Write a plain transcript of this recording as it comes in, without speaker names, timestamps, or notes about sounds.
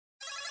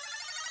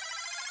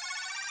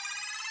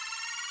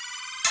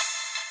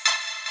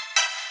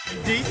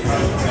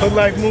Hood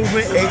Life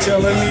Movement,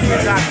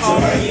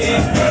 HLMmedia.com.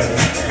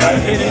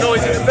 Hear the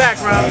noise in the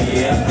background.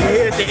 We're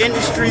here at the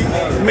industry,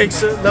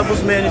 mixer,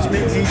 levels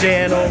management,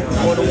 DJ Anno,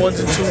 or the ones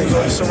and twos,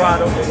 or the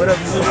Serato, whatever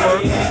you prefer.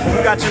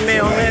 We got your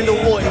man Orlando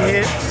Wharton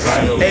here,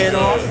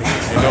 A&R.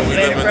 You know, we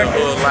live in the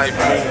Hood Life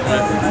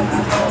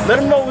Movement. Let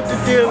them know what the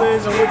deal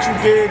is and what you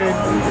did. And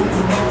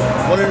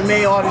one of the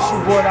main artists you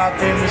brought out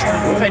there, Mr.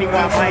 Fetty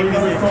Wap, I ain't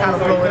mean to kind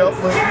of blow it up,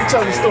 but you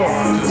tell the story.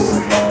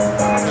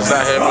 Just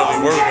out here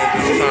really working,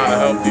 just trying to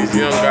help these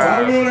young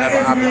guys have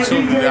an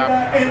opportunity to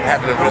have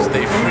the rest of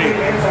their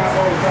freedom.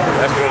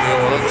 That's really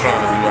all I'm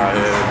trying to do out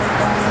here.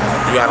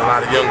 You got a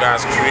lot of young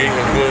guys creating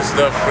good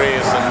stuff,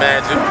 creating some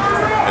magic,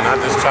 and I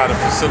just try to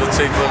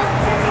facilitate them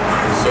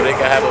so they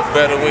can have a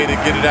better way to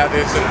get it out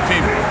there to the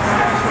people.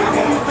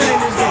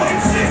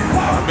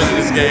 I've been in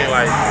this game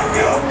like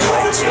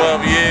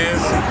 12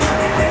 years.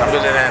 I've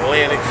been in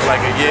Atlantic for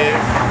like a year.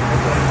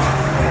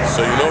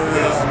 So you know,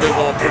 it's been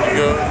going pretty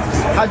good.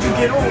 How'd you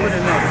get over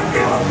it now?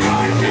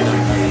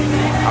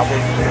 I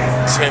went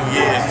 10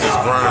 years just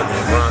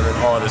grinding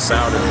artists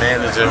out and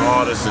managing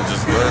artists and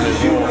just learning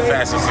all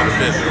facets of the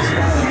business.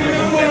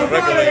 And a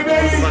record label,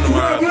 a friend of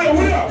mine,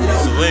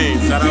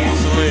 Salim, shout out to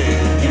Salim.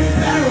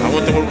 I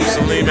went to work with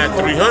Salim at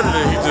 300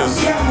 and he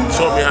just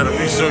taught me how to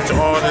research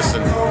artists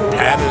and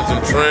patterns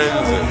and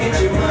trends, and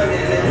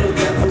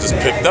I just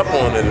picked up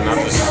on it and I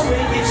just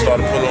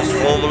started putting those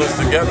formulas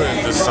together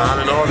and just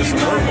signing artists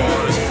and working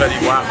artists. Fetty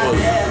Wap was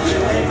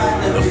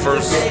the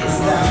first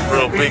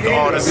real big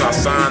artist I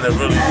signed that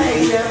really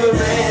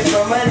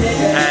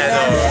had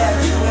an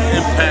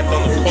impact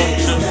on the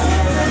culture.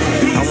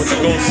 I went to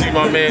go see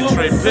my man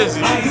Trey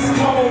Pizzy,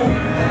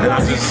 and I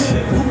just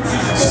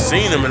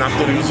seen him and I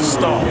thought he was a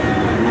star.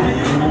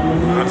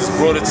 I just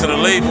brought it to the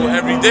label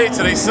every day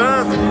till they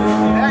signed him.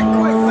 That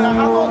quick, but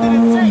how long did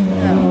it take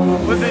now?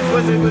 Was it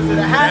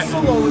a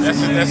hassle or was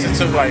it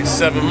took like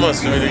 7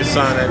 months for me to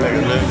sign that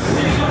nigga, man.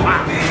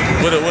 Wow.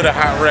 With a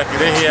hot record,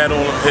 then he had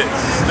all the hits.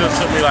 It still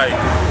took me like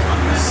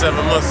 7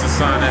 months to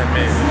sign that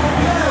man.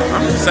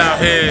 I'm just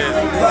out here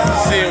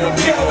seeing what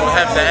people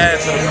have to add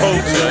to the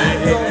culture.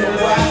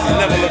 I'm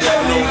never looking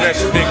for no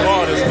next big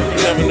artist, but you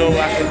never know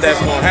if that's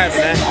gonna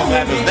happen. That just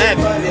happens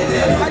naturally.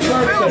 How do you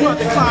feel about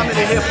the climate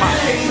of hip hop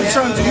in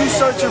terms of you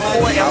searching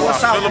for it and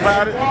what's out there?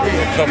 How I feel about it?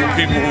 A couple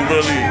people who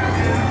really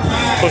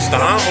push the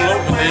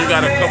envelope, but then you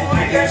got a couple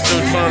people who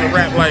still trying to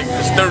rap like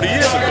it's 30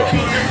 years ago.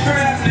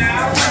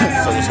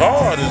 So it's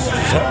hard. It's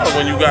hard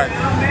when you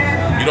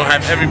don't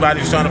have everybody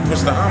trying to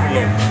push the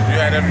envelope. If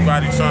you had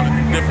everybody trying to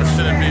do different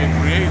shit and being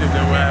creative,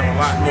 then we'll have a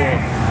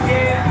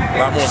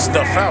lot more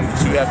stuff out.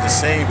 But you have the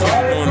same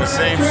people doing the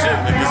same shit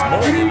and it gets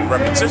boring,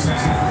 repetitions.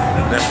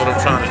 And that's what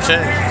I'm trying to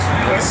change.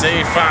 The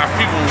same 5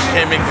 people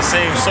can't make the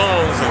same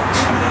songs and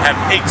have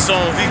 8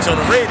 songs each on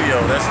the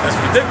radio. That's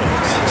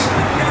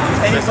ridiculous.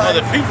 There's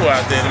other people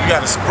out there, and we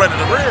gotta spread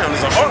it around.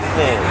 It's an art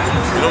form.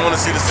 You don't want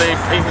to see the same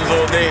paintings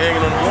all day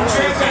hanging on the wall.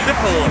 It's a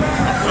different one.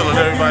 I'm feeling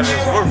everybody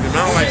that's working. I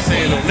don't like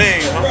saying no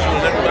names. I'm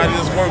feeling everybody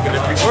that's working.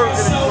 If you're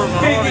working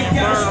hard and you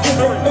burn, I'm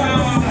feeling it.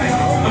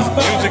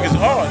 Music is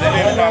hard. And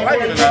if I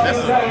like it or not,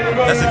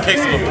 that's a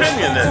case of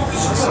opinion then.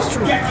 This is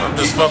true. I'm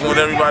just fucking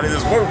with everybody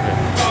that's working.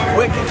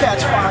 Where can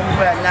cats find you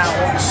at now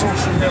on the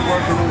social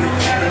networking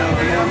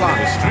and online?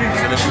 The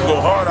streets, and if you go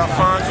hard, I'll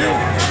find you.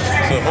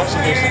 So if I'm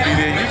supposed to be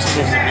there, you're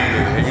supposed to be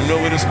there. And you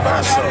know where the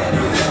spots are.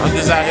 I'm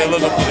just out here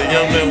looking for the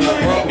young men who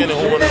are working and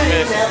who want to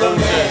advance the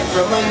culture,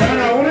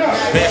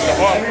 advance the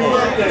art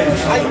form.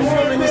 How you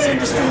feeling this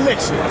industry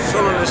mixing? I'm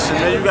feeling this shit,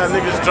 man. You got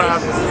niggas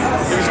driving.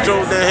 Niggas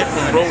drove down here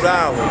from Rhode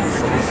Island,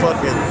 from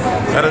fucking,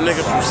 got a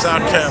nigga from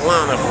South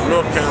Carolina, from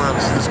North Carolina.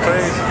 This is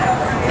crazy.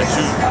 That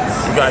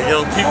you got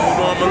young people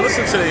who don't even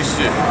listen to their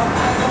shit.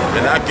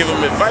 And I give them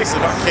advice.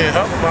 If I can't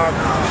help them, I'll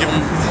give them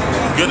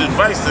good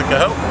advice that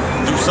can help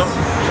them do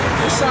something.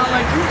 It sounds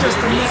like you just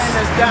a man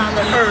that's down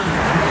to earth,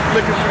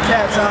 looking for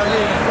cats out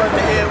here in front of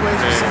the airways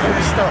and some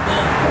good stuff.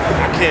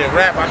 I can't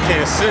rap, I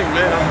can't sing,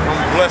 man. I'm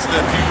blessed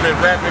that people that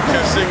rap and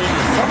can sing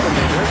even fuck with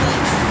me, man.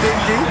 Big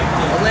D,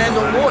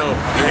 Orlando Wharton.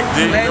 Big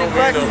D, you know, we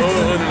in the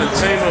hood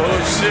entertainment,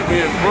 hood shit. We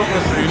in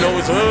Brooklyn, so you know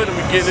it's hood and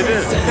we get it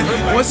in.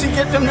 Once you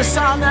get them to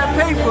sign that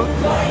paper,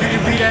 you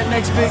can be that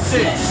next big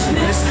thing.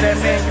 This is that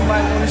man you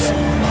might want to see.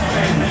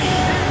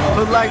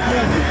 Hood Life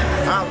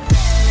Movement.